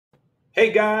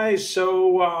Hey guys,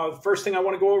 first thing I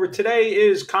want to go over today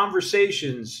is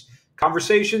Conversations.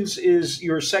 Conversations is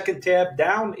your second tab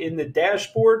down in the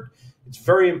dashboard. It's a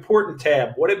very important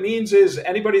tab. What it means is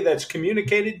anybody that's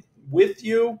communicated with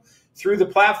you through the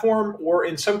platform, or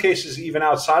in some cases even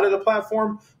outside of the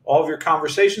platform, all of your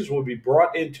conversations will be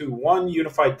brought into one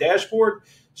unified dashboard.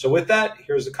 So with that,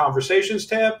 here's the Conversations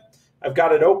tab. I've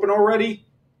got it open already.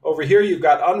 Over here, you've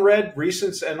got unread,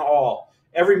 recents, and all.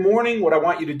 Every morning, what I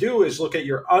want you to do is look at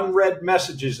your unread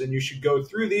messages, and you should go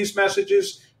through these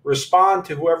messages, respond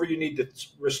to whoever you need to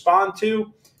respond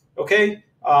to. Okay?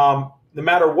 No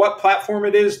matter what platform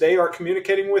it is, they are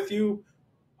communicating with you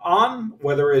on,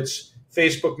 whether it's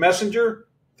Facebook Messenger,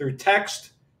 through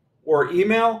text, or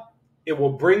email. It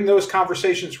will bring those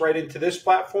conversations right into this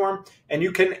platform, and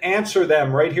you can answer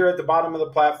them right here at the bottom of the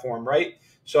platform, right?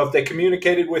 So if they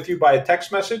communicated with you by a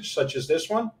text message, such as this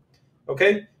one,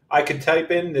 okay, I could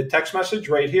type in the text message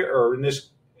right here or in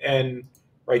this and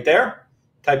right there,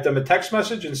 type them a text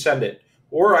message and send it.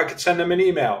 Or I could send them an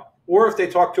email. Or if they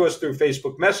talk to us through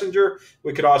Facebook Messenger,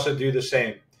 we could also do the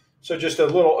same. So just a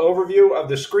little overview of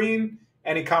the screen.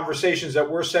 Any conversations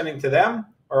that we're sending to them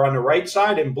are on the right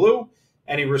side in blue.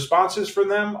 Any responses from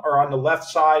them are on the left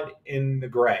side in the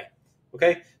gray.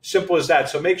 Okay, simple as that.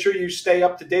 So make sure you stay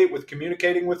up to date with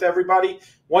communicating with everybody.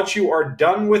 Once you are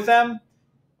done with them,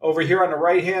 over here on the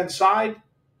right-hand side,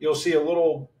 you'll see a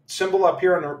little symbol up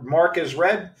here on the mark as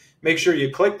read. Make sure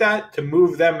you click that to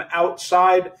move them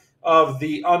outside of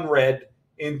the unread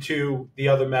into the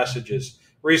other messages.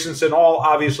 Recents and all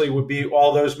obviously would be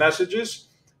all those messages.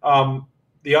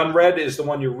 The unread is the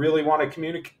one you really want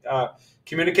to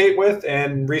communicate with,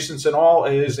 and recents and all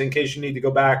is in case you need to go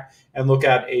back and look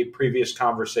at a previous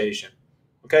conversation.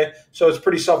 Okay, so it's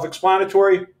pretty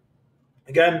self-explanatory.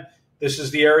 Again, this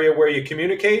is the area where you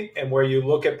communicate and where you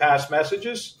look at past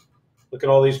messages. Look at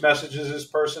all these messages this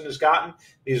person has gotten.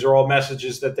 These are all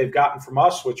messages that they've gotten from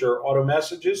us, which are auto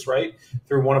messages, right?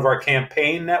 Through one of our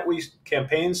campaigns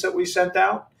that we sent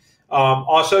out.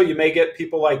 Also, you may get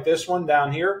people like this one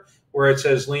down here where it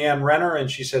says Leanne Renner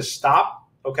and she says stop.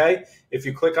 Okay. If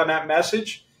you click on that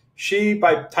message, she,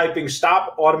 by typing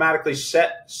stop, automatically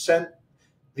sent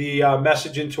the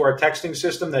message into our texting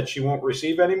system that she won't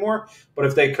receive anymore. But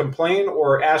if they complain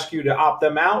or ask you to opt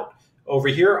them out, over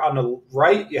here on the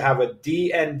right, you have a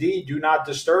DND, do not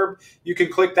disturb. You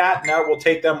can click that and that will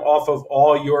take them off of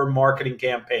all your marketing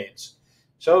campaigns.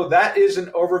 So that is an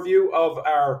overview of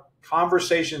our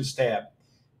Conversations tab.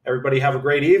 Everybody have a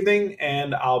great evening,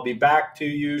 and I'll be back to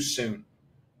you soon.